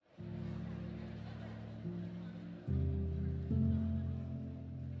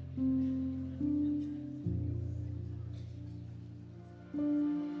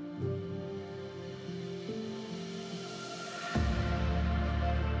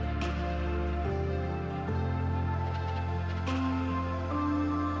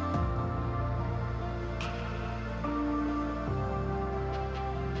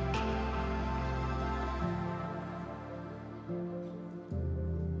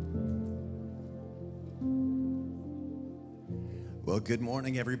Well, good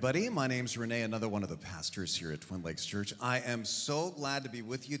morning, everybody. My name's Renee, another one of the pastors here at Twin Lakes Church. I am so glad to be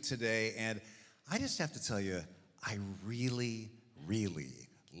with you today, and I just have to tell you, I really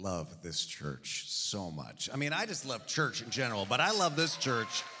love this church so much. I mean, I just love church in general, but I love this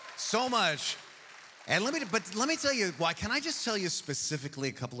church so much. And let me tell you why. Can I just tell you specifically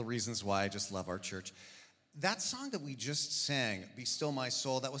a couple of reasons why I just love our church? That song that we just sang, Be Still My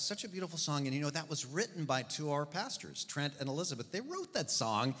Soul, that was such a beautiful song. And you know, that was written by two of our pastors, Trent and Elizabeth. They wrote that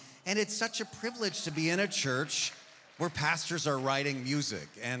song, and it's such a privilege to be in a church where pastors are writing music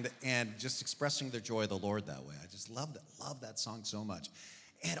and just expressing their joy of the Lord that way. I just love that song so much.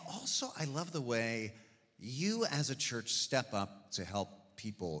 And also, I love the way you as a church step up to help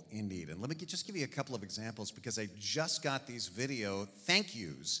people in need. And let me just give you a couple of examples, because I just got these video thank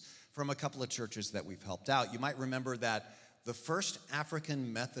yous from a couple of churches that we've helped out. You might remember that the First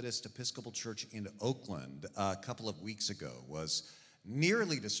African Methodist Episcopal Church in Oakland a couple of weeks ago was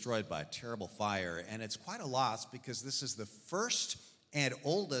nearly destroyed by a terrible fire, and it's quite a loss because this is the first and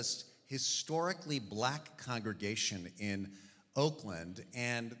oldest historically black congregation in Oakland,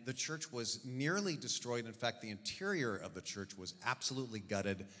 and the church was nearly destroyed. In fact, the interior of the church was absolutely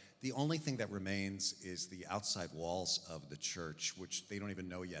gutted. The only thing that remains is the outside walls of the church, which they don't even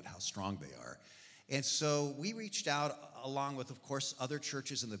know yet how strong they are. And so we reached out along with, of course, other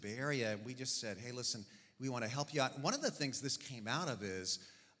churches in the Bay Area, and we just said, hey, listen, we want to help you out. And one of the things this came out of is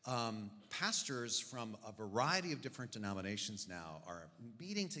pastors from a variety of different denominations now are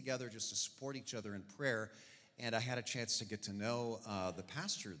meeting together just to support each other in prayer. And I had a chance to get to know the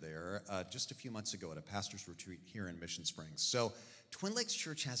pastor there just a few months ago at a pastor's retreat here in Mission Springs. So Twin Lakes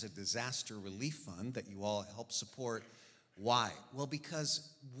Church has a disaster relief fund that you all help support. Why? Well,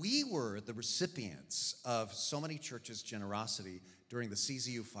 because we were the recipients of so many churches' generosity during the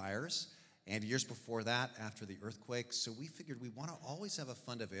CZU fires and years before that after the earthquake. So we figured we want to always have a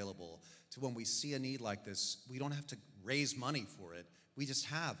fund available to when we see a need like this. We don't have to raise money for it. We just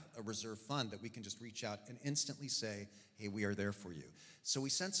have a reserve fund that we can just reach out and instantly say, hey, we are there for you. So we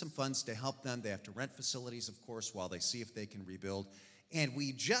sent some funds to help them. They have to rent facilities, of course, while they see if they can rebuild. And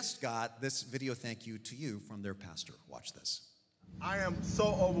we just got this video thank you to you from their pastor. Watch this. I am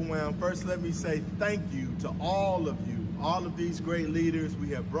so overwhelmed. First, let me say thank you to all of you, all of these great leaders. We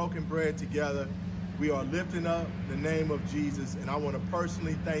have broken bread together. We are lifting up the name of Jesus. And I want to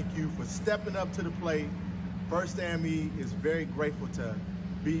personally thank you for stepping up to the plate. First AME is very grateful to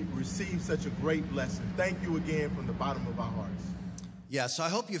receive such a great blessing. Thank you again from the bottom of our hearts. Yeah, so I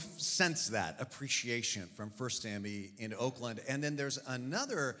hope you sense that appreciation from First AME in Oakland. And then there's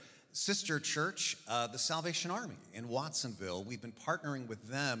another sister church, the Salvation Army in Watsonville. We've been partnering with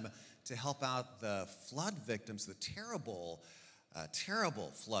them to help out the flood victims, the terrible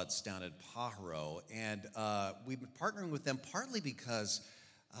floods down in Pajaro. And we've been partnering with them partly because,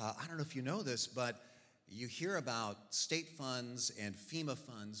 I don't know if you know this, but you hear about state funds and FEMA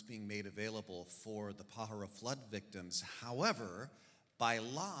funds being made available for the Pajaro flood victims. However, by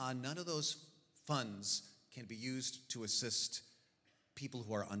law, none of those funds can be used to assist people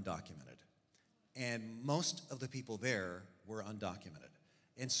who are undocumented. And most of the people there were undocumented.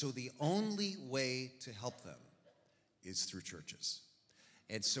 And so the only way to help them is through churches.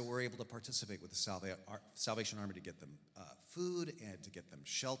 And so we're able to participate with the Salvation Army to get them food and to get them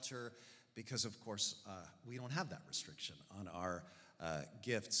shelter, because, of course, we don't have that restriction on our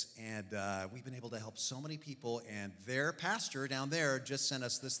gifts. And we've been able to help so many people, and their pastor down there just sent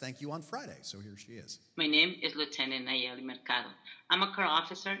us this thank you on Friday. So here she is. My name is Lieutenant Nayeli Mercado. I'm a corps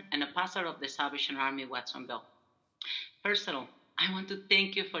officer and a pastor of the Salvation Army Watsonville. First of all, I want to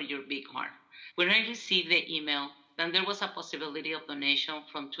thank you for your big heart. When I received the email that there was a possibility of donation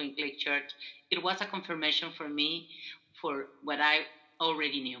from Twin Lakes Church, it was a confirmation for me for what I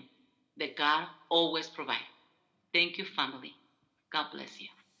already knew, that God always provides. Thank you, family. God bless you.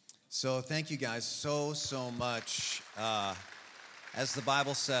 So thank you guys so much. As the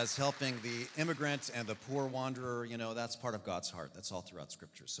Bible says, helping the immigrant and the poor wanderer, you know, that's part of God's heart. That's all throughout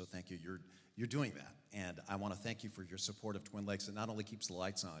Scripture. So thank you. You're doing that. And I want to thank you for your support of Twin Lakes. It not only keeps the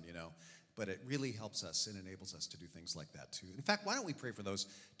lights on, you know, but it really helps us and enables us to do things like that too. In fact, why don't we pray for those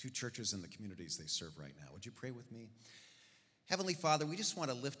two churches and the communities they serve right now? Would you pray with me? Heavenly Father, we just want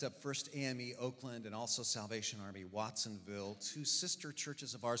to lift up First AME Oakland and also Salvation Army Watsonville, two sister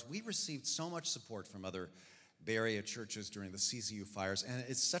churches of ours. We received so much support from other Bay Area churches during the CZU fires, and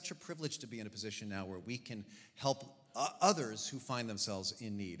it's such a privilege to be in a position now where we can help others who find themselves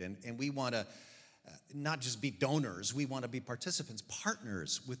in need. And we want to not just be donors, we want to be participants,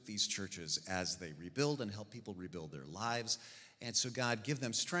 partners with these churches as they rebuild and help people rebuild their lives. And so, God, give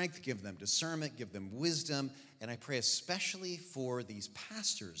them strength, give them discernment, give them wisdom. And I pray especially for these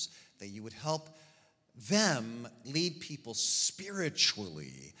pastors that you would help them lead people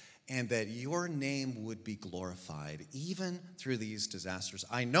spiritually and that your name would be glorified even through these disasters.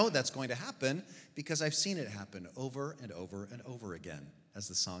 I know that's going to happen because I've seen it happen over and over and over again, as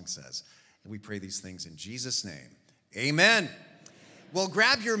the song says. And we pray these things in Jesus' name. Amen. Well,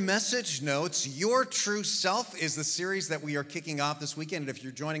 grab your message notes. Your True Self is the series that we are kicking off this weekend. And if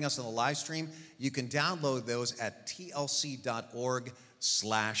you're joining us on the live stream, you can download those at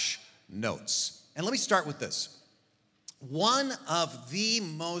tlc.org/notes. And let me start with this. One of the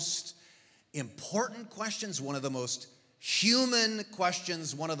most important questions, one of the most human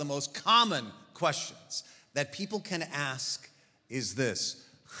questions, one of the most common questions that people can ask is this: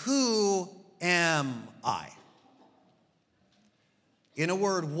 who am I? In a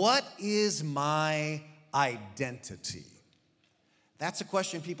word, what is my identity? That's a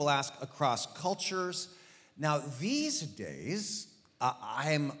question people ask across cultures. Now, these days,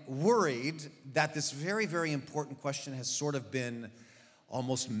 I'm worried that this very, very important question has sort of been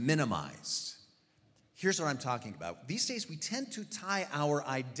almost minimized. Here's what I'm talking about. These days, we tend to tie our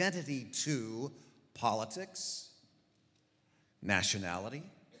identity to politics, nationality,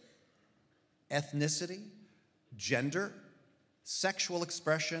 ethnicity, gender, sexual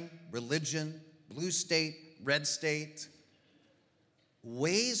expression, religion, blue state, red state,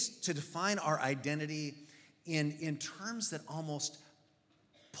 ways to define our identity in terms that almost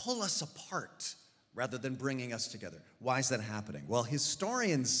pull us apart rather than bringing us together. Why is that happening? Well,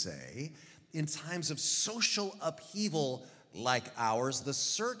 historians say in times of social upheaval like ours, the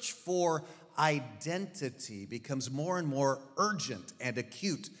search for identity becomes more and more urgent and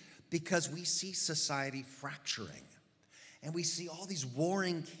acute because we see society fracturing. And we see all these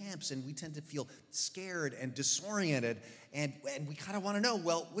warring camps, and we tend to feel scared and disoriented, and we kind of want to know,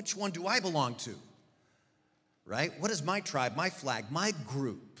 well, which one do I belong to? Right? What is my tribe, my flag, my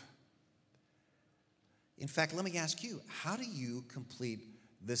group? In fact, let me ask you, how do you complete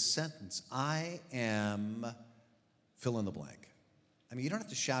this sentence? I am fill in the blank. I mean, you don't have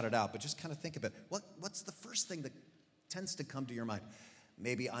to shout it out, but just kind of think of it. What's the first thing that tends to come to your mind?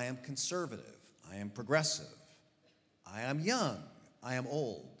 Maybe I am conservative. I am progressive. I am young, I am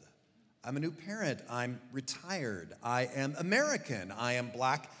old, I'm a new parent, I'm retired, I am American, I am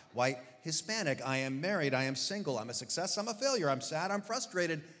black, white, Hispanic, I am married, I am single, I'm a success, I'm a failure, I'm sad, I'm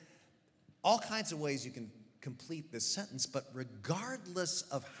frustrated. All kinds of ways you can complete this sentence, but regardless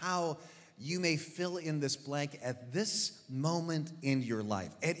of how you may fill in this blank at this moment in your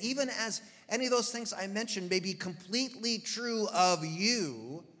life, and even as any of those things I mentioned may be completely true of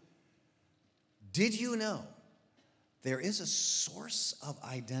you, did you know there is a source of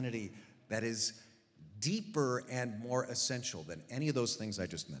identity that is deeper and more essential than any of those things I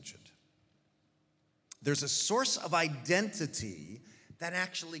just mentioned? There's a source of identity that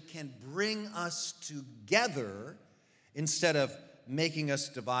actually can bring us together instead of making us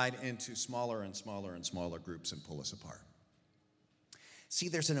divide into smaller and smaller and smaller groups and pull us apart. See,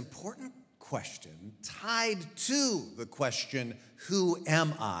 there's an important question tied to the question, who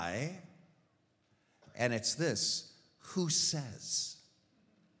am I? And it's this: who says?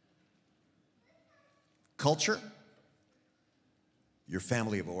 Culture, your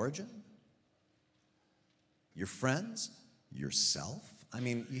family of origin, your friends, yourself. I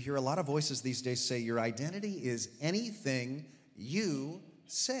mean, you hear a lot of voices these days say your identity is anything you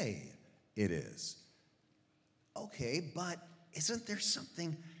say it is. Okay, but isn't there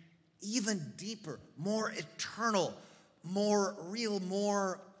something even deeper, more eternal, more real,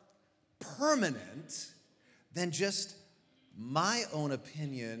 more permanent than just my own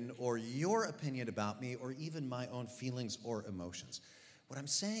opinion or your opinion about me or even my own feelings or emotions? What I'm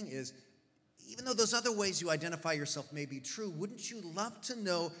saying is, even though those other ways you identify yourself may be true, wouldn't you love to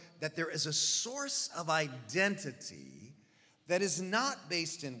know that there is a source of identity that is not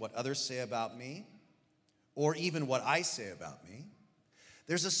based in what others say about me or even what I say about me?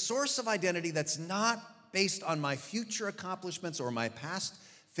 There's a source of identity that's not based on my future accomplishments or my past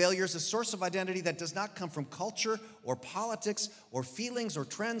failures, a source of identity that does not come from culture or politics or feelings or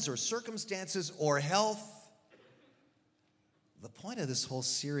trends or circumstances or health. The point of this whole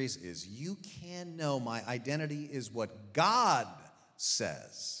series is you can know my identity is what God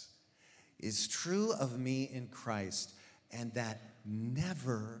says is true of me in Christ, and that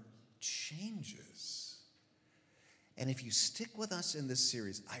never changes. And if you stick with us in this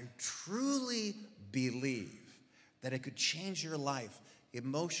series, I truly believe that it could change your life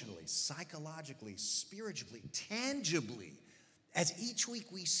emotionally, psychologically, spiritually, tangibly, as each week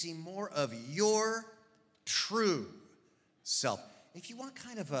we see more of your true self. If you want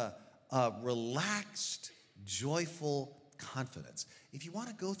kind of a relaxed, joyful confidence, if you want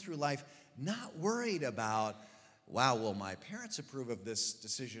to go through life not worried about, wow, will my parents approve of this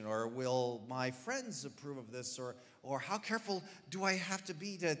decision, or will my friends approve of this, or how careful do I have to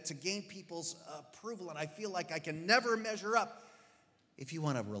be to gain people's approval, and I feel like I can never measure up. If you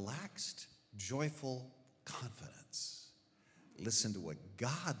want a relaxed, joyful confidence, listen to what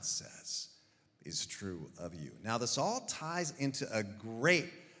God says is true of you. Now, this all ties into a great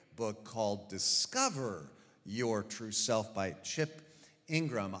book called Discover Your True Self by Chip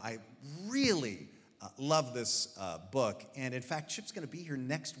Ingram. I really love this book, and in fact, Chip's going to be here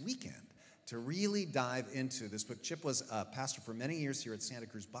next weekend to really dive into this book. Chip was a pastor for many years here at Santa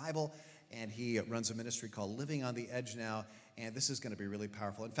Cruz Bible, and he runs a ministry called Living on the Edge now, and this is going to be really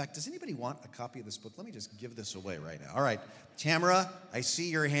powerful. In fact, does anybody want a copy of this book? Let me just give this away right now. All right, Tamara, I see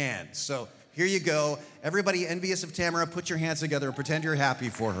your hand, so here you go. Everybody envious of Tamara, put your hands together and pretend you're happy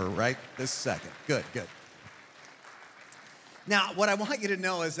for her right this second. Good, good. Now, what I want you to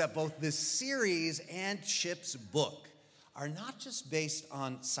know is that both this series and Chip's book are not just based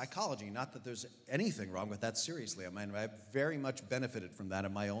on psychology. Not that there's anything wrong with that, seriously. I mean, I've very much benefited from that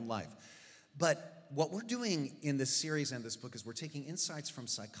in my own life. But what we're doing in this series and this book is we're taking insights from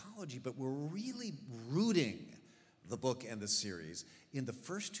psychology, but we're really rooting the book and the series in the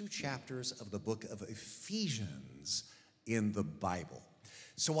first 2 chapters of the book of Ephesians in the Bible.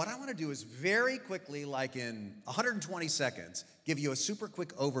 So what I want to do is very quickly, like in 120 seconds, give you a super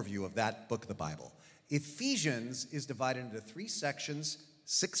quick overview of that book of the Bible. Ephesians is divided into 3 sections,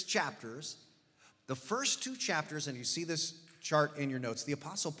 6 chapters. The first 2 chapters, and you see this chart in your notes, the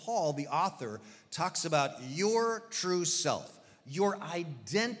Apostle Paul, the author, talks about your true self, your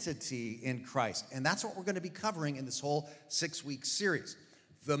identity in Christ. And that's what we're going to be covering in this whole 6-week series.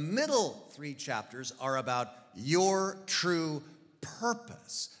 The middle 3 chapters are about your true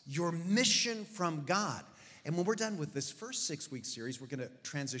purpose, your mission from God. And when we're done with this first 6-week series, we're going to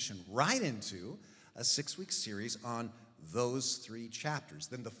transition right into a 6-week series on those 3 chapters.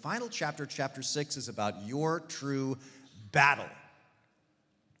 Then the final chapter, chapter 6, is about your true battle.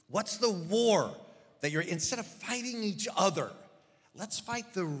 What's the war that you're, instead of fighting each other, let's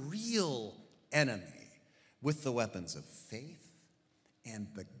fight the real enemy with the weapons of faith and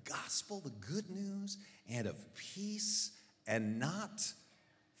the gospel, the good news, and of peace, and not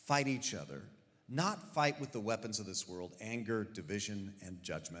fight each other, not fight with the weapons of this world, anger, division, and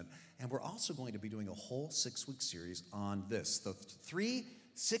judgment. And we're also going to be doing a whole 6-week series on this. The 3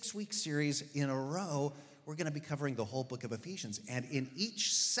 6-week series in a row, we're going to be covering the whole book of Ephesians. And in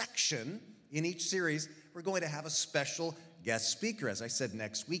each section, in each series, we're going to have a special guest speaker. As I said,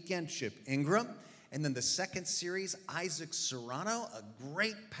 next weekend, Chip Ingram. And then the second series, Isaac Serrano, a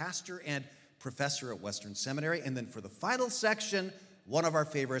great pastor and professor at Western Seminary. And then for the final section, one of our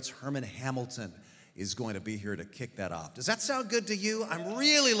favorites, Herman Hamilton, is going to be here to kick that off. Does that sound good to you? I'm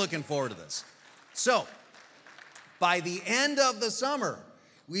really looking forward to this. So, by the end of the summer,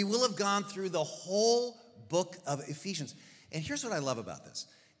 we will have gone through the whole book of Ephesians. And here's what I love about this.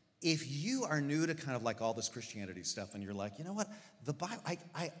 If you are new to kind of like all this Christianity stuff and you're like, you know what, the Bible,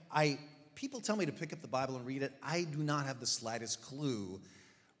 people tell me to pick up the Bible and read it. I do not have the slightest clue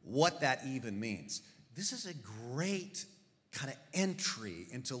what that even means. This is a great kind of entry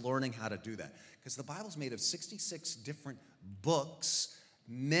into learning how to do that, because the Bible's made of 66 different books.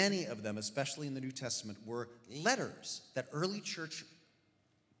 Many of them, especially in the New Testament, were letters that early church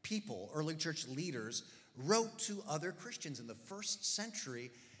people, early church leaders, wrote to other Christians in the first century.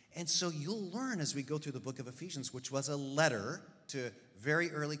 And so you'll learn as we go through the book of Ephesians, which was a letter to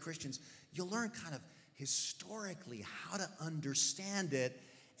very early Christians, you'll learn kind of historically how to understand it,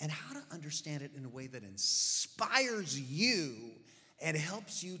 and how to understand it in a way that inspires you and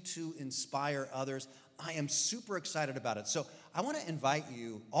helps you to inspire others. I am super excited about it. So I want to invite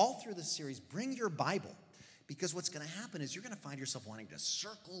you all through this series, bring your Bible, because what's going to happen is you're going to find yourself wanting to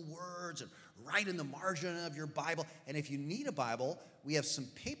circle words and write in the margin of your Bible. And if you need a Bible, we have some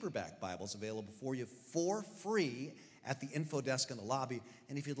paperback Bibles available for you for free at the info desk in the lobby.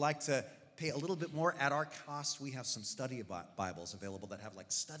 And if you'd like to pay a little bit more at our cost, we have some study Bibles available that have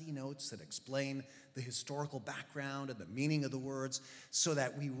like study notes that explain the historical background and the meaning of the words, so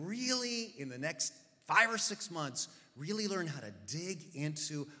that we really, in the next 5 or 6 months, really learn how to dig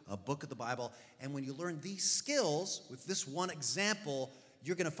into a book of the Bible. And when you learn these skills with this one example,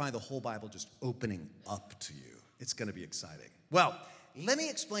 you're going to find the whole Bible just opening up to you. It's going to be exciting. Well, let me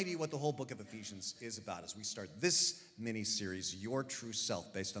explain to you what the whole book of Ephesians is about as we start this mini-series, Your True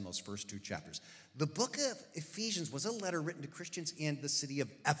Self, based on those first 2 chapters. The book of Ephesians was a letter written to Christians in the city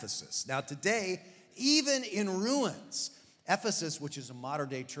of Ephesus. Now today, even in ruins, Ephesus, which is a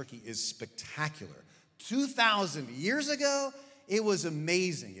modern-day Turkey, is spectacular. 2,000 years ago, it was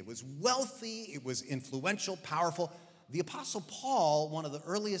amazing. It was wealthy, it was influential, powerful. The Apostle Paul, one of the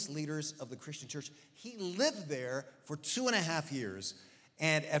earliest leaders of the Christian church, he lived there for 2.5 years.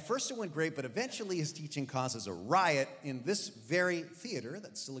 And at first it went great, but eventually his teaching causes a riot in this very theater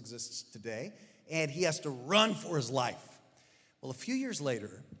that still exists today, and he has to run for his life. Well, a few years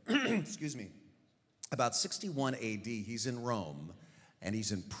later, excuse me, about 61 AD, he's in Rome, and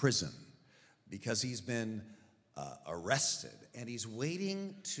he's in prison because he's been arrested, and he's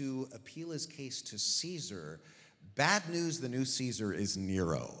waiting to appeal his case to Caesar. Bad news, the new Caesar is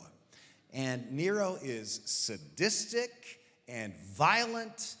Nero. And Nero is sadistic and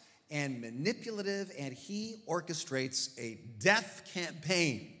violent and manipulative, and he orchestrates a death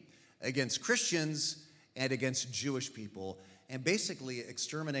campaign against Christians and against Jewish people, and basically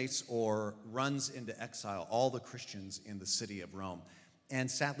exterminates or runs into exile all the Christians in the city of Rome.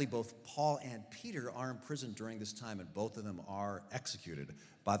 And sadly, both Paul and Peter are imprisoned during this time, and both of them are executed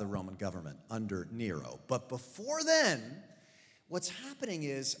by the Roman government under Nero. But before then, what's happening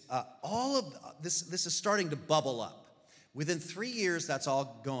is all of this is starting to bubble up. Within 3 years, that's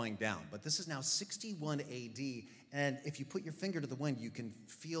all going down. But this is now 61 AD, and if you put your finger to the wind, you can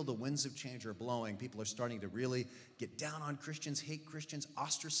feel the winds of change are blowing. People are starting to really get down on Christians, hate Christians,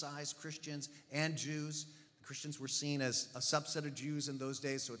 ostracize Christians and Jews. Christians were seen as a subset of Jews in those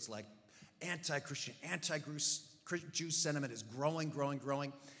days, so it's like anti-Christian, anti-Jew sentiment is growing.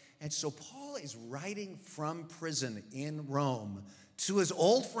 And so Paul is writing from prison in Rome to his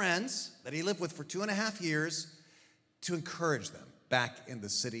old friends that he lived with for 2.5 years to encourage them back in the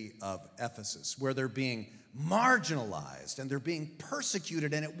city of Ephesus, where they're being marginalized and they're being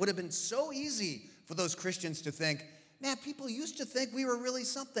persecuted. And it would have been so easy for those Christians to think, man, people used to think we were really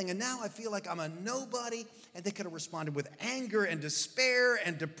something, and now I feel like I'm a nobody. And they could have responded with anger and despair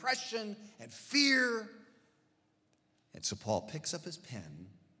and depression and fear. And so Paul picks up his pen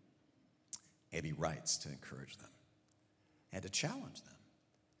and he writes to encourage them and to challenge them.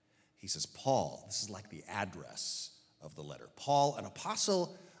 He says, Paul, this is like the address of the letter. Paul, an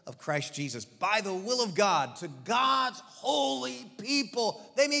apostle of Christ Jesus, by the will of God, to God's holy people.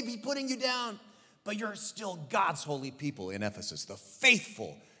 They may be putting you down, but you're still God's holy people in Ephesus, the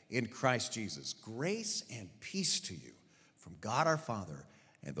faithful in Christ Jesus. Grace and peace to you from God our Father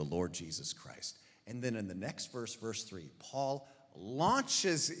and the Lord Jesus Christ. And then in the next verse, verse 3, Paul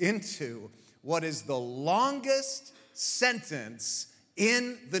launches into what is the longest sentence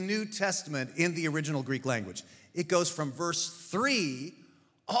in the New Testament in the original Greek language. It goes from verse 3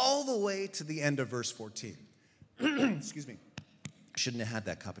 all the way to the end of verse 14. Excuse me. Shouldn't have had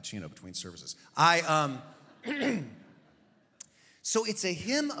that cappuccino between services. So it's a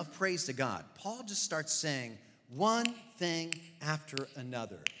hymn of praise to God. Paul just starts saying one thing after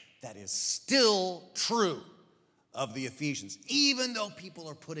another that is still true of the Ephesians, even though people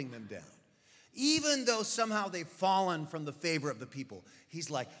are putting them down. Even though somehow they've fallen from the favor of the people. He's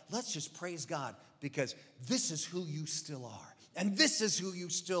like, let's just praise God because this is who you still are. And this is who you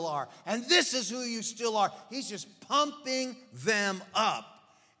still are. And this is who you still are. He's just pumping them up.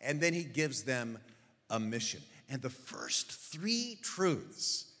 And then he gives them a mission. And the first 3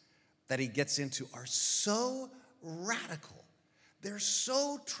 truths that he gets into are so radical. They're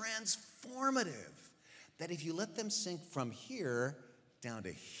so transformative that if you let them sink from here down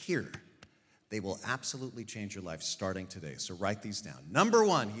to here, they will absolutely change your life starting today. So write these down. Number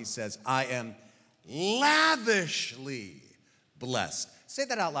 1, he says, I am lavishly blessed. Say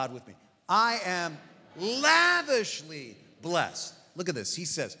that out loud with me. I am lavishly blessed. Look at this. He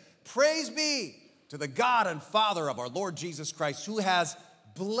says, praise be to the God and Father of our Lord Jesus Christ, who has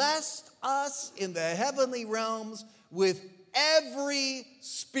blessed us in the heavenly realms with every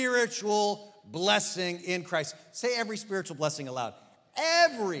spiritual blessing in Christ. Say every spiritual blessing aloud.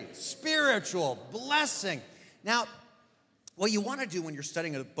 Every spiritual blessing. Now, what you want to do when you're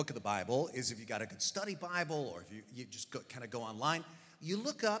studying a book of the Bible is if you got a good study Bible or if you just kind of go online, you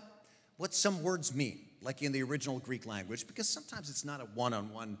look up what some words mean, like in the original Greek language, because sometimes it's not a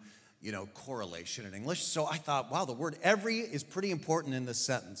one-on-one, correlation in English. So I thought, wow, the word every is pretty important in this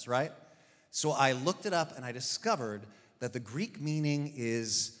sentence, right? So I looked it up and I discovered that the Greek meaning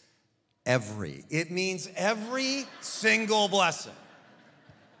is every. It means every single blessing.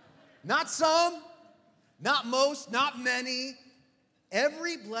 Not some, not most, not many.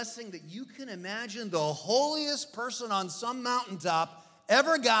 Every blessing that you can imagine the holiest person on some mountaintop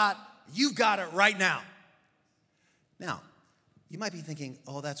ever got, you've got it right now. Now, you might be thinking,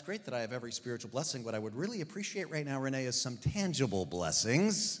 oh, that's great that I have every spiritual blessing. What I would really appreciate right now, Renee, is some tangible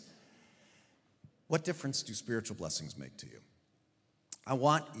blessings. What difference do spiritual blessings make to you? I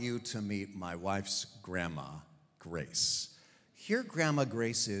want you to meet my wife's grandma, Grace. Here Grandma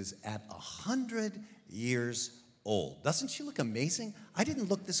Grace is at 100 years old. Doesn't she look amazing? I didn't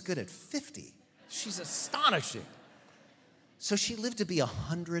look this good at 50. She's astonishing. So she lived to be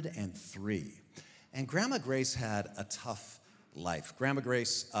 103. And Grandma Grace had a tough life. Grandma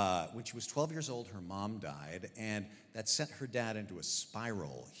Grace, when she was 12 years old, her mom died, and that sent her dad into a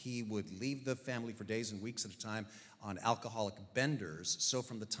spiral. He would leave the family for days and weeks at a time on alcoholic benders. So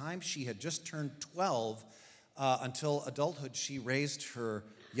from the time she had just turned 12 until adulthood, she raised her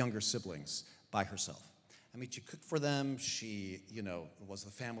younger siblings by herself. I mean, she cooked for them. She, was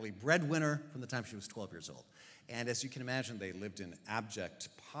the family breadwinner from the time she was 12 years old. And as you can imagine, they lived in abject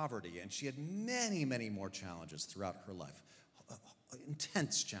poverty, and she had many, many more challenges throughout her life,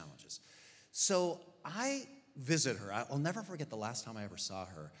 intense challenges. So I visit her. I'll never forget the last time I ever saw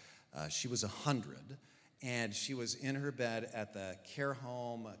her. She was 100, and she was in her bed at the care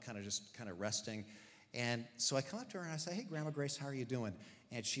home, kind of resting. And so I come up to her and I say, "Hey, Grandma Grace, how are you doing?"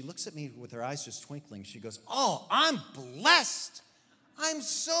 And she looks at me with her eyes just twinkling. She goes, "Oh, I'm blessed. I'm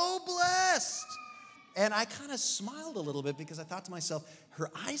so blessed." And I kind of smiled a little bit because I thought to myself, her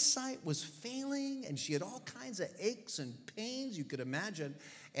eyesight was failing and she had all kinds of aches and pains you could imagine.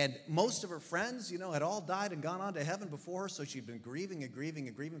 And most of her friends, had all died and gone on to heaven before her. So she'd been grieving and grieving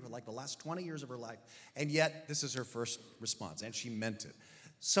and grieving for like the last 20 years of her life. And yet this is her first response, and she meant it.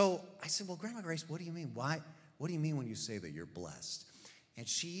 So I said, "Well, Grandma Grace, what do you mean? What do you mean when you say that you're blessed?" And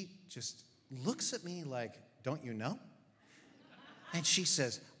she just looks at me like, "Don't you know?" And she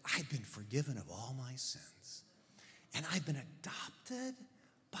says, "I've been forgiven of all my sins. And I've been adopted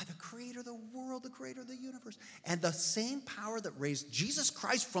by the creator of the world, the creator of the universe. And the same power that raised Jesus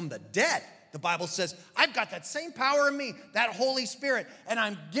Christ from the dead," the Bible says, "I've got that same power in me, that Holy Spirit. And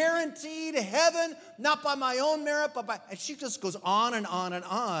I'm guaranteed heaven, not by my own merit, but by..." And she just goes on and on and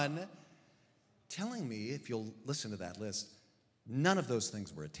on, telling me, if you'll listen to that list, none of those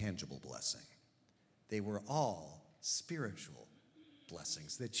things were a tangible blessing. They were all spiritual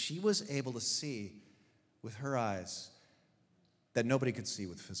blessings that she was able to see with her eyes that nobody could see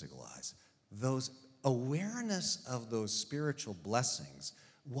with physical eyes. Those awareness of those spiritual blessings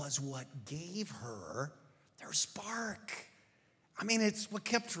was what gave her their spark. I mean, it's what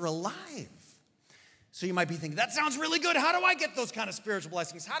kept her alive. So you might be thinking, that sounds really good. How do I get those kind of spiritual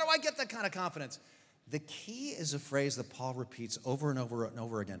blessings? How do I get that kind of confidence? The key is a phrase that Paul repeats over and over and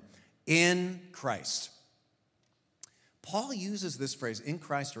over again: in Christ. Paul uses this phrase, in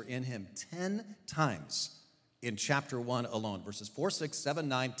Christ or in him, 10 times in chapter 1 alone. Verses 4, 6, 7,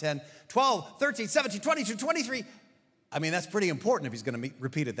 9, 10, 12, 13, 17, 22, 23. I mean, that's pretty important if he's going to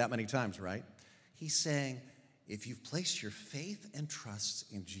repeat it that many times, right? He's saying, if you've placed your faith and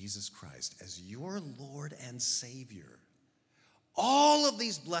trust in Jesus Christ as your Lord and Savior, all of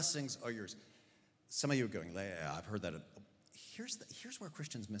these blessings are yours. Some of you are going, "Yeah, I've heard that." Here's where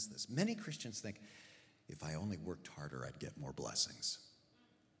Christians miss this. Many Christians think, if I only worked harder, I'd get more blessings.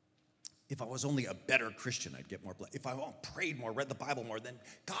 If I was only a better Christian, I'd get more blessings. If I prayed more, read the Bible more, then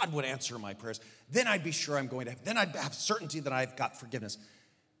God would answer my prayers. Then I'd be sure I'm going to heaven. Then I'd have certainty that I've got forgiveness.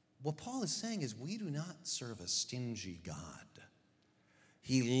 What Paul is saying is we do not serve a stingy God.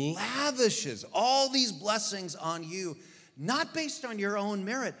 He lavishes all these blessings on you, not based on your own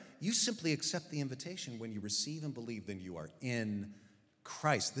merit. You simply accept the invitation. When you receive and believe, then you are in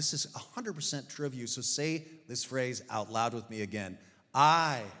Christ. This is 100% true of you. So say this phrase out loud with me again.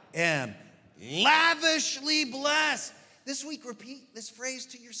 I am lavishly blessed. This week, repeat this phrase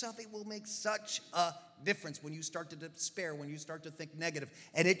to yourself. It will make such a difference when you start to despair, when you start to think negative.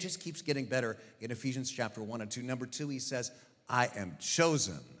 And it just keeps getting better in Ephesians chapter 1 and 2. Number 2, he says, I am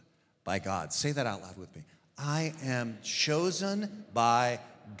chosen by God. Say that out loud with me. I am chosen by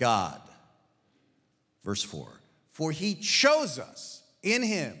God. Verse 4. For he chose us in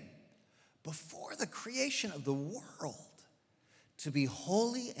him before the creation of the world to be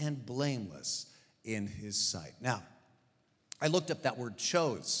holy and blameless in his sight. Now, I looked up that word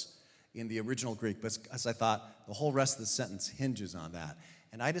chose in the original Greek because I thought the whole rest of the sentence hinges on that.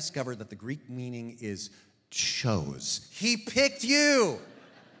 And I discovered that the Greek meaning is chose. He picked you.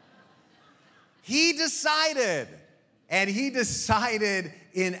 He decided, and he decided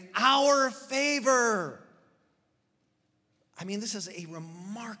in our favor. I mean, this is a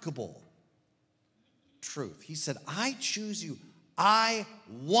remarkable truth. He said, I choose you. I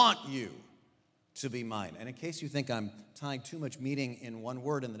want you to be mine. And in case you think I'm tying too much meaning in one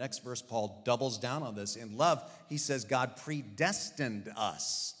word, in the next verse, Paul doubles down on this. In love, he says, God predestined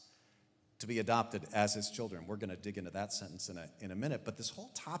us to be adopted as his children. We're going to dig into that sentence in a minute. But this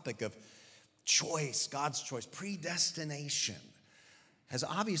whole topic of choice, God's choice, predestination, has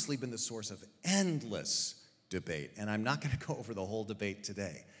obviously been the source of endless debate. And I'm not going to go over the whole debate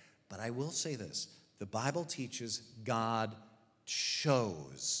today, but I will say this. The Bible teaches God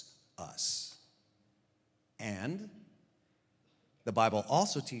chose us. And the Bible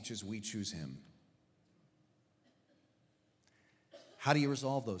also teaches we choose him. How do you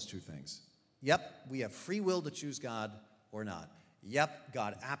resolve those two things? Yep, we have free will to choose God or not. Yep,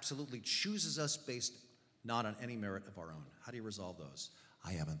 God absolutely chooses us based not on any merit of our own. How do you resolve those?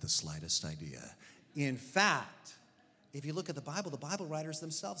 I haven't the slightest idea. In fact, if you look at the Bible writers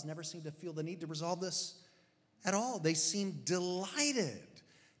themselves never seem to feel the need to resolve this at all. They seem delighted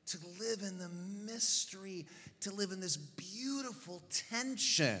to live in the mystery, to live in this beautiful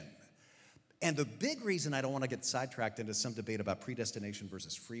tension. And the big reason I don't want to get sidetracked into some debate about predestination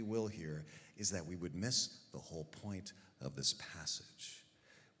versus free will here is that we would miss the whole point of this passage,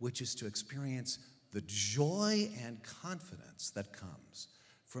 which is to experience the joy and confidence that comes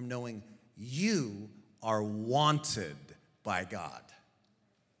from knowing you are wanted by God.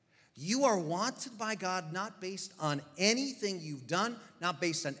 You are wanted by God not based on anything you've done, not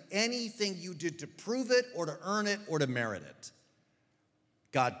based on anything you did to prove it or to earn it or to merit it.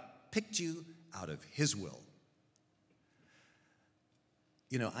 God picked you out of his will.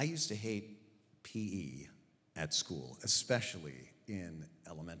 You know, I used to hate PE at school, especially in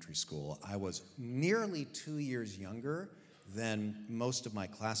elementary school. I was nearly 2 years younger than most of my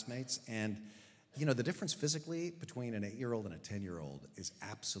classmates, and you know, the difference physically between an 8-year-old and a 10-year-old is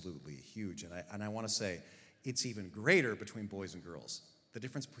absolutely huge. And I want to say it's even greater between boys and girls. The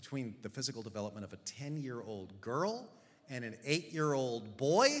difference between the physical development of a 10-year-old girl and an 8-year-old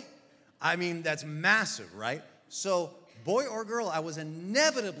boy, I mean, that's massive, right? So, boy or girl, I was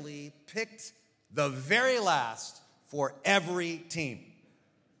inevitably picked the very last for every team.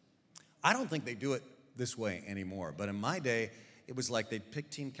 I don't think they do it this way anymore, but in my day, it was like they'd pick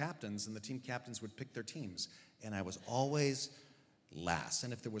team captains, and the team captains would pick their teams. And I was always last.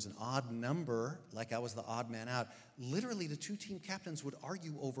 And if there was an odd number, like I was the odd man out, literally the two team captains would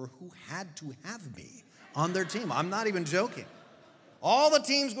argue over who had to have me on their team. I'm not even joking. All the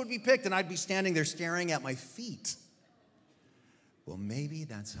teams would be picked, and I'd be standing there staring at my feet. Well, maybe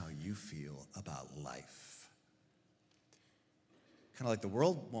that's how you feel about life. Kind of like the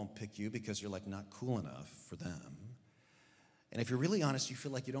world won't pick you because you're like not cool enough for them. And if you're really honest, you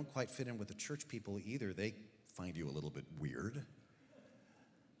feel like you don't quite fit in with the church people either. They find you a little bit weird.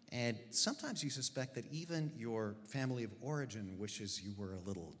 And sometimes you suspect that even your family of origin wishes you were a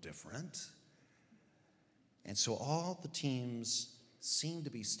little different. And so all the teams seem to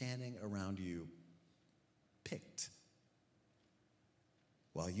be standing around you, picked,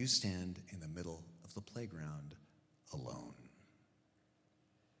 while you stand in the middle of the playground alone.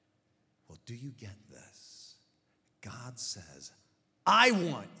 Well, do you get this? God says, I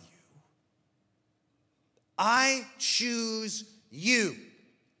want you. I choose you.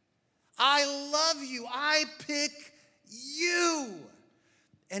 I love you. I pick you.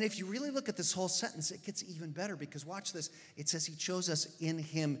 And if you really look at this whole sentence, it gets even better because watch this. It says he chose us in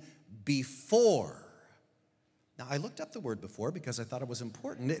him before. Now, I looked up the word before because I thought it was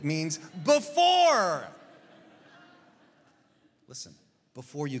important. It means before. Listen,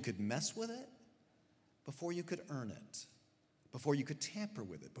 before you could mess with it, before you could earn it, before you could tamper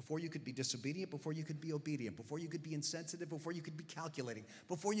with it, before you could be disobedient, before you could be obedient, before you could be insensitive, before you could be calculating,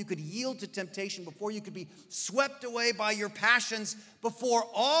 before you could yield to temptation, before you could be swept away by your passions, before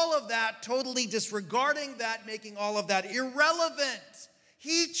all of that, totally disregarding that, making all of that irrelevant.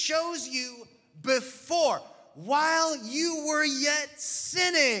 He chose you before, while you were yet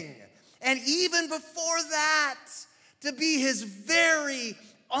sinning. And even before that, to be his very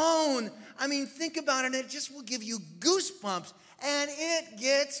own. I mean, think about it. It just will give you goosebumps. And it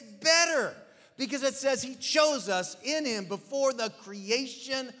gets better because it says he chose us in him before the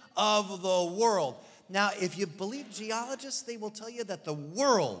creation of the world. Now, if you believe geologists, they will tell you that the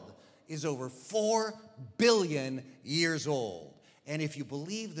world is over 4 billion years old. And if you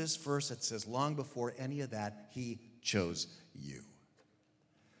believe this verse, it says long before any of that, he chose you.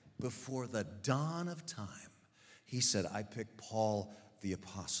 Before the dawn of time, he said, I picked Paul the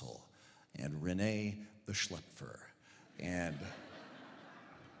apostle and Renee the Schlepfer and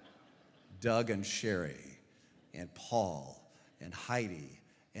Doug and Sherry and Paul and Heidi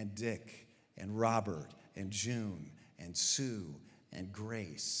and Dick and Robert and June and Sue and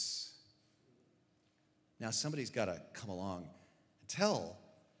Grace. Now somebody's got to come along and tell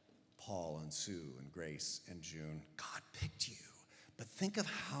Paul and Sue and Grace and June, God picked you. But think of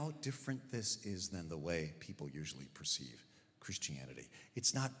how different this is than the way people usually perceive Christianity.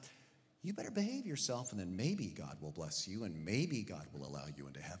 It's not you better behave yourself, and then maybe God will bless you, and maybe God will allow you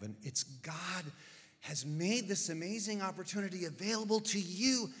into heaven. It's God has made this amazing opportunity available to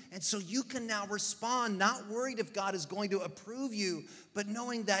you, and so you can now respond, not worried if God is going to approve you, but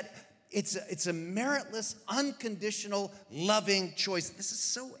knowing that it's a meritless, unconditional, loving choice. This is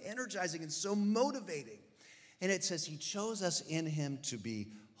so energizing and so motivating. And it says he chose us in him to be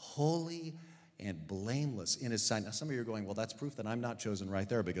holy and blameless in his sight. Now, some of you are going, well, that's proof that I'm not chosen right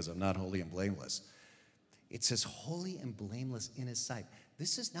there because I'm not holy and blameless. It says holy and blameless in his sight.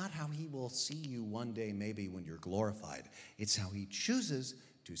 This is not how he will see you one day, maybe when you're glorified. It's how he chooses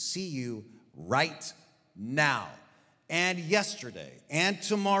to see you right now and yesterday and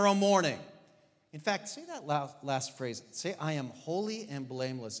tomorrow morning. In fact, say that last phrase. Say, I am holy and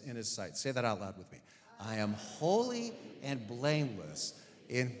blameless in his sight. Say that out loud with me. I am holy and blameless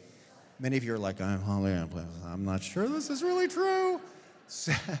in... Many of you are like, I'm holy and blameless. I'm not sure this is really true.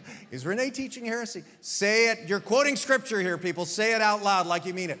 Is Renee teaching heresy? Say it. You're quoting scripture here, people. Say it out loud like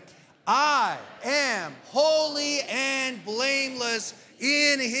you mean it. I am holy and blameless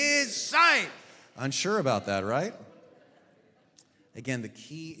in his sight. Unsure about that, right? Again, the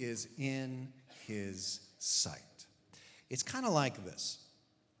key is in his sight. It's kind of like this.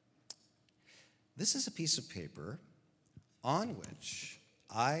 This is a piece of paper on which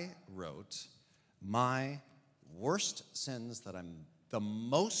I wrote my worst sins that I'm the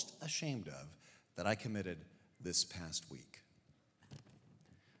most ashamed of that I committed this past week.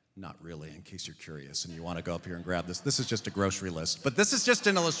 Not really, in case you're curious and you want to go up here and grab this. This is just a grocery list, but this is just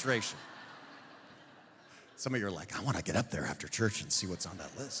an illustration. Some of you are like, I want to get up there after church and see what's on that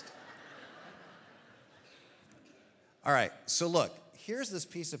list. All right, so look, here's this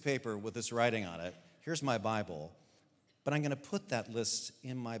piece of paper with this writing on it. Here's my Bible. But I'm going to put that list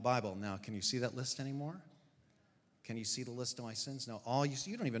in my Bible. Now, can you see that list anymore? Can you see the list of my sins? No, all you see,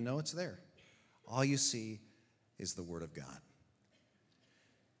 you don't even know it's there. All you see is the Word of God.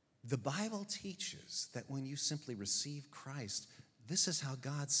 The Bible teaches that when you simply receive Christ, this is how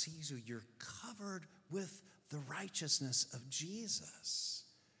God sees you. You're covered with the righteousness of Jesus.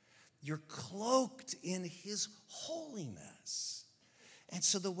 You're cloaked in his holiness. And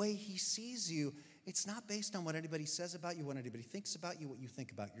so the way he sees you, it's not based on what anybody says about you, what anybody thinks about you, what you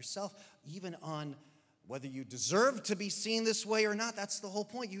think about yourself, even on whether you deserve to be seen this way or not. That's the whole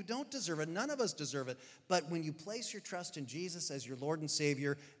point. You don't deserve it. None of us deserve it. But when you place your trust in Jesus as your Lord and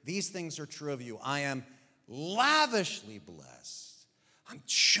Savior, these things are true of you. I am lavishly blessed. I'm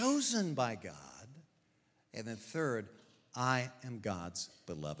chosen by God. And then third, I am God's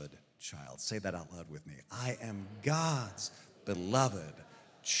beloved child. Say that out loud with me. I am God's beloved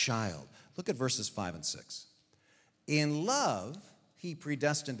child. Look at verses 5 and 6. In love, he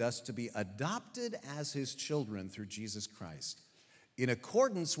predestined us to be adopted as his children through Jesus Christ, in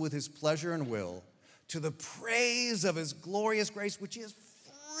accordance with his pleasure and will, to the praise of his glorious grace, which he has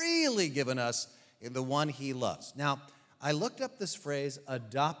freely given us in the one he loves. Now, I looked up this phrase,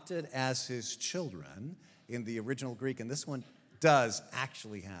 adopted as his children, in the original Greek, and this one does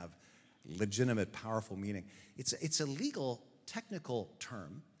actually have legitimate, powerful meaning. It's a legal, technical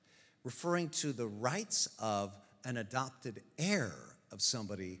term referring to the rights of an adopted heir of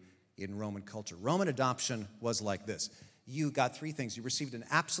somebody in Roman culture. Roman adoption was like this. You got three things. You received an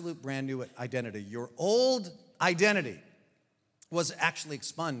absolute brand new identity. Your old identity was actually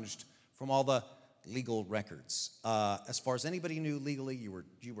expunged from all the legal records. As far as anybody knew legally,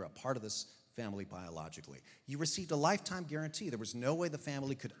 you were a part of this family biologically. You received a lifetime guarantee. There was no way the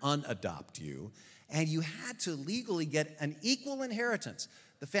family could unadopt you, and you had to legally get an equal inheritance.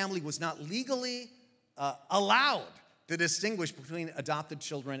 The family was not legally allowed to distinguish between adopted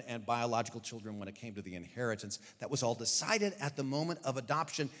children and biological children when it came to the inheritance. That was all decided at the moment of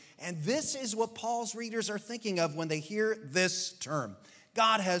adoption. And this is what Paul's readers are thinking of when they hear this term.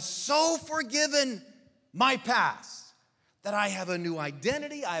 God has so forgiven my past that I have a new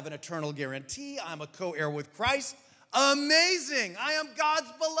identity, I have an eternal guarantee, I'm a co-heir with Christ. Amazing! I am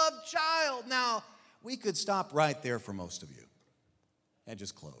God's beloved child. Now, we could stop right there for most of you and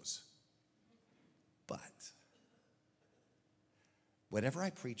just close. But whenever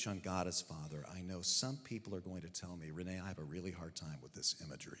I preach on God as Father, I know some people are going to tell me, Renee, I have a really hard time with this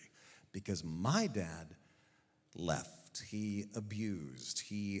imagery because my dad left, he abused,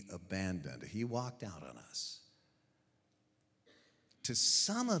 he abandoned, he walked out on us. To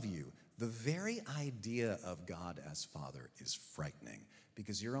some of you, the very idea of God as Father is frightening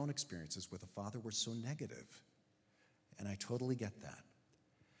because your own experiences with a father were so negative. And I totally get that.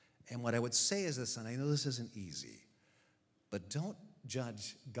 And what I would say is this, and I know this isn't easy, but don't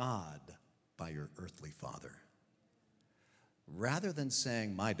judge God by your earthly father. rather than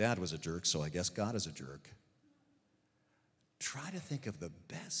saying, my dad was a jerk, so I guess God is a jerk, try to think of the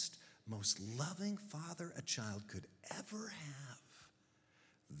best, most loving father a child could ever have.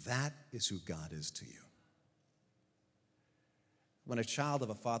 That is who God is to you. When a child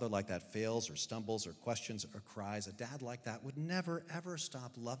of a father like that fails or stumbles or questions or cries, a dad like that would never, ever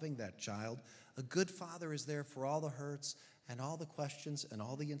stop loving that child. A good father is there for all the hurts and all the questions and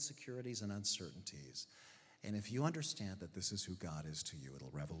all the insecurities and uncertainties. And if you understand that this is who God is to you, it'll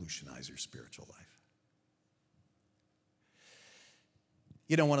revolutionize your spiritual life.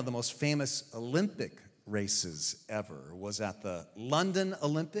 You know, one of the most famous Olympic races ever was at the London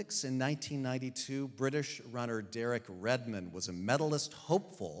Olympics in 1992. British runner Derek Redmond was a medalist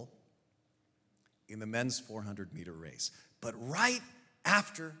hopeful in the men's 400-meter race. But right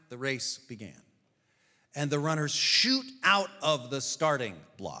after the race began, and the runners shoot out of the starting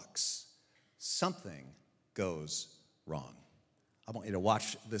blocks, something goes wrong. I want you to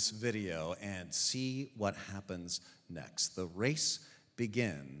watch this video and see what happens next. The race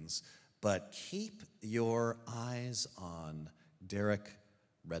begins, but keep your eyes on Derek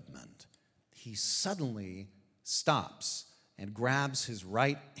Redmond. He suddenly stops and grabs his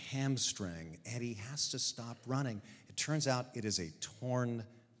right hamstring, and he has to stop running. It turns out it is a torn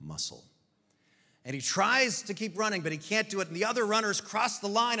muscle. And he tries to keep running, but he can't do it. And the other runners cross the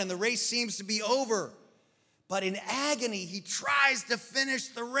line, and the race seems to be over. But in agony, he tries to finish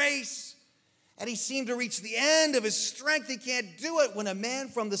the race. And he seemed to reach the end of his strength. He can't do it when a man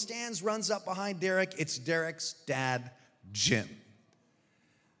from the stands runs up behind Derek. It's Derek's dad, Jim.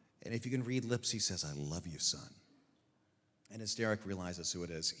 And if you can read lips, he says, I love you, son. And as Derek realizes who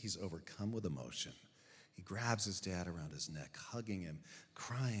it is, he's overcome with emotion. He grabs his dad around his neck, hugging him,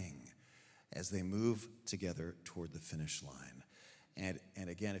 crying as they move together toward the finish line. And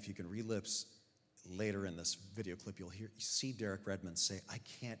again, if you can read lips, later in this video clip, you see Derek Redmond say, I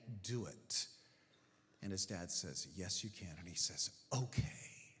can't do it. And his dad says, yes, you can. And he says, okay.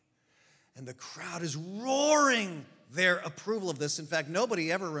 And the crowd is roaring their approval of this. In fact,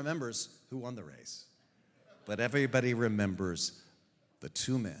 nobody ever remembers who won the race. But everybody remembers the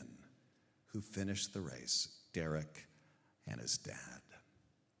two men who finished the race, Derek and his dad.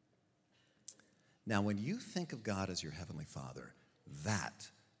 Now, when you think of God as your heavenly Father, that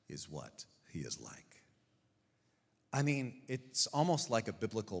is what he is like. I mean, it's almost like a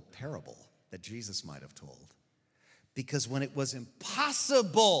biblical parable that Jesus might have told. Because when it was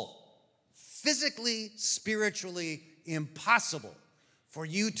impossible, physically, spiritually impossible, for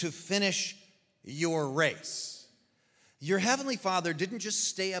you to finish your race, your heavenly Father didn't just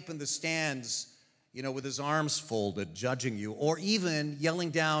stay up in the stands, with his arms folded, judging you, or even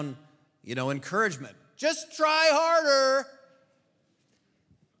yelling down, encouragement. Just try harder.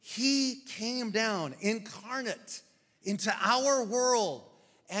 He came down incarnate into our world,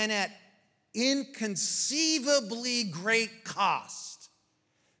 and at inconceivably great cost,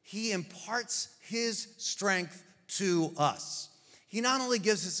 he imparts his strength to us. He not only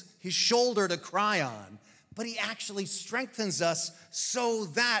gives us his shoulder to cry on, but he actually strengthens us so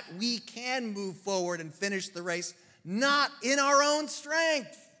that we can move forward and finish the race, not in our own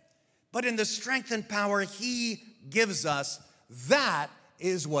strength, but in the strength and power he gives us. That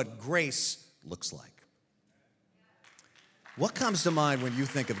is what grace looks like. What comes to mind when you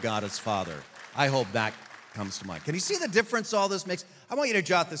think of God as Father? I hope that comes to mind. Can you see the difference all this makes? I want you to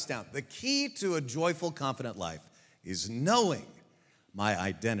jot this down. The key to a joyful, confident life is knowing my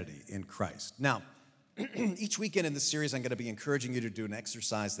identity in Christ. Now, each weekend in this series, I'm going to be encouraging you to do an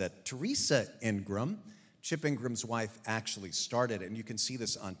exercise that Teresa Ingram, Chip Ingram's wife, actually started, and you can see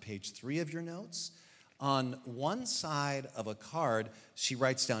this on page 3 of your notes. On one side of a card, she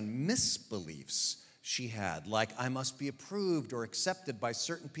writes down misbeliefs she had, like I must be approved or accepted by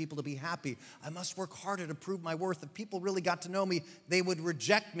certain people to be happy. I must work harder to prove my worth. If people really got to know me, they would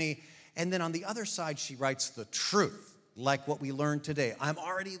reject me. And then on the other side, she writes the truth, like what we learned today. I'm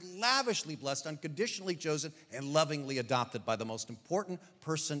already lavishly blessed, unconditionally chosen, and lovingly adopted by the most important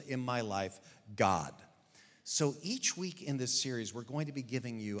person in my life, God. So each week in this series, we're going to be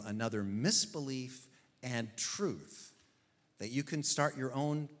giving you another misbelief and truth that you can start your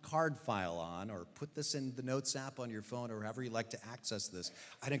own card file on, or put this in the Notes app on your phone, or however you like to access this.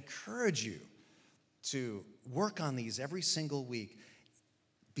 I'd encourage you to work on these every single week,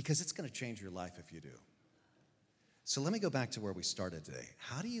 because it's going to change your life if you do. So let me go back to where we started today.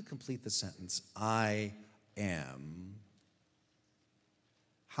 How do you complete the sentence, I am?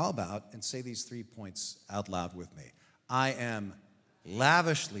 How about, and say these 3 points out loud with me. I am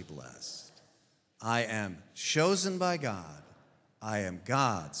lavishly blessed. I am chosen by God. I am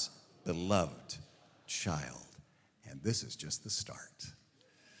God's beloved child. And this is just the start.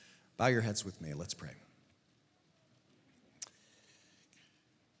 Bow your heads with me. Let's pray.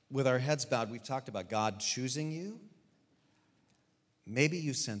 With our heads bowed, we've talked about God choosing you. Maybe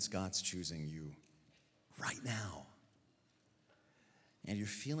you sense God's choosing you right now. And you're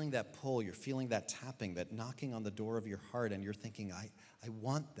feeling that pull, you're feeling that tapping, that knocking on the door of your heart, and you're thinking, I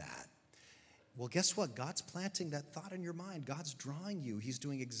want that. Well, guess what? God's planting that thought in your mind. God's drawing you. He's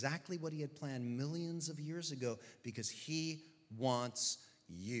doing exactly what he had planned millions of years ago because he wants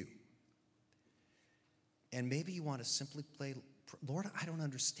you. And maybe you want to simply play, Lord, I don't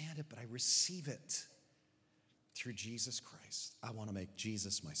understand it, but I receive it through Jesus Christ. I want to make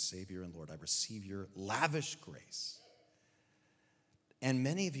Jesus my Savior and Lord. I receive your lavish grace. And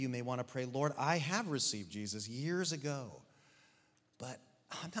many of you may want to pray, Lord, I have received Jesus years ago, but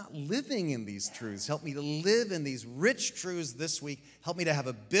I'm not living in these truths. Help me to live in these rich truths this week. Help me to have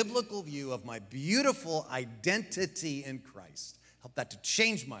a biblical view of my beautiful identity in Christ. Help that to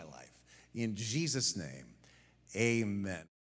change my life. In Jesus' name, amen.